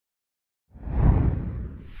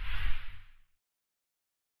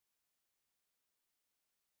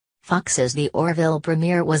Fox's The Orville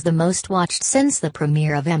premiere was the most watched since the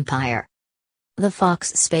premiere of Empire. The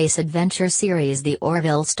Fox space adventure series The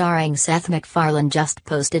Orville starring Seth MacFarlane just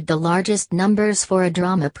posted the largest numbers for a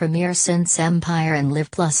drama premiere since Empire and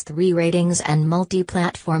Live +3 ratings and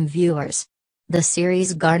multi-platform viewers. The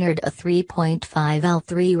series garnered a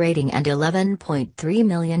 3.5L3 rating and 11.3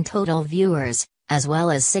 million total viewers, as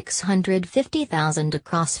well as 650,000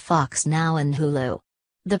 across Fox Now and Hulu.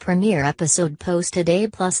 The premiere episode posted a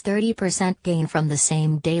 +30% gain from the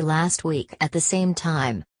same day last week at the same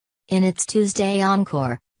time. In its Tuesday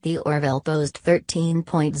encore, The Orville boasted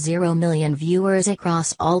 13.0 million viewers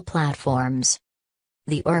across all platforms.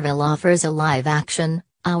 The Orville offers a live-action,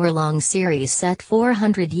 hour-long series set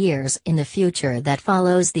 400 years in the future that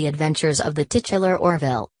follows the adventures of the titular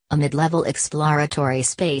Orville, a mid-level exploratory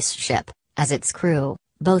spaceship, as its crew,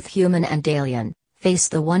 both human and alien, face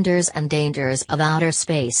the wonders and dangers of outer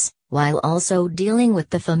space, while also dealing with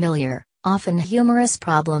the familiar, often humorous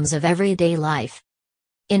problems of everyday life.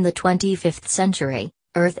 In the 25th century,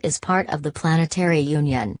 Earth is part of the Planetary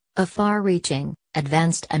Union, a far-reaching,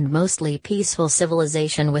 advanced and mostly peaceful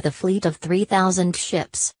civilization with a fleet of 3,000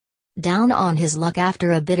 ships. Down on his luck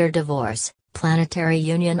after a bitter divorce, Planetary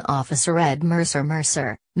Union officer Ed Mercer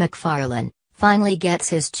MacFarlane, finally gets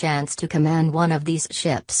his chance to command one of these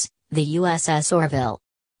ships, the USS Orville.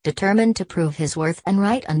 Determined to prove his worth and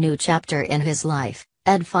write a new chapter in his life,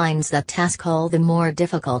 Ed finds that task all the more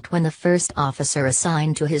difficult when the first officer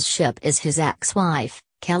assigned to his ship is his ex-wife,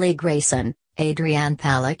 Kelly Grayson, Adrienne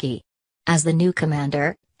Palicki. As the new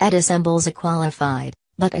commander, Ed assembles a qualified,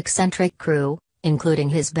 but eccentric crew, including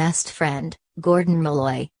his best friend, Gordon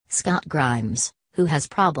Malloy, Scott Grimes, who has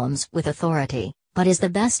problems with authority, but is the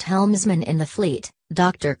best helmsman in the fleet,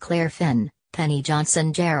 Dr. Claire Finn, Penny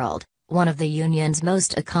Johnson-Gerald, one of the Union's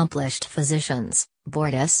most accomplished physicians,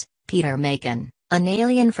 Bortus, Peter Macon, an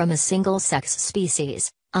alien from a single-sex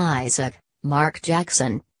species, Isaac, Mark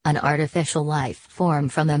Jackson, an artificial life form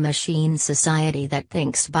from a machine society that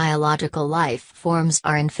thinks biological life forms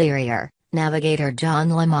are inferior, Navigator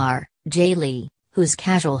John Lamar, Jay Lee, whose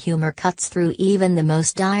casual humor cuts through even the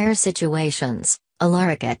most dire situations,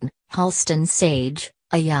 Alarican, Halston Sage,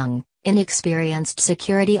 a young, inexperienced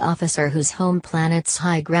security officer whose home planet's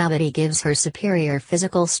high gravity gives her superior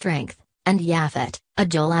physical strength, and Yaphet, a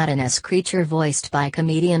gelatinous creature voiced by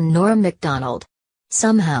comedian Norm Macdonald.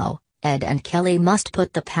 Somehow, Ed and Kelly must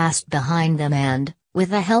put the past behind them and, with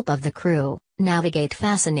the help of the crew, navigate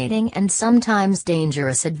fascinating and sometimes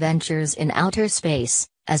dangerous adventures in outer space,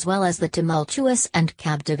 as well as the tumultuous and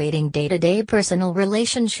captivating day-to-day personal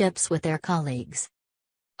relationships with their colleagues.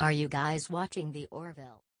 Are you guys watching The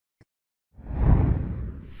Orville?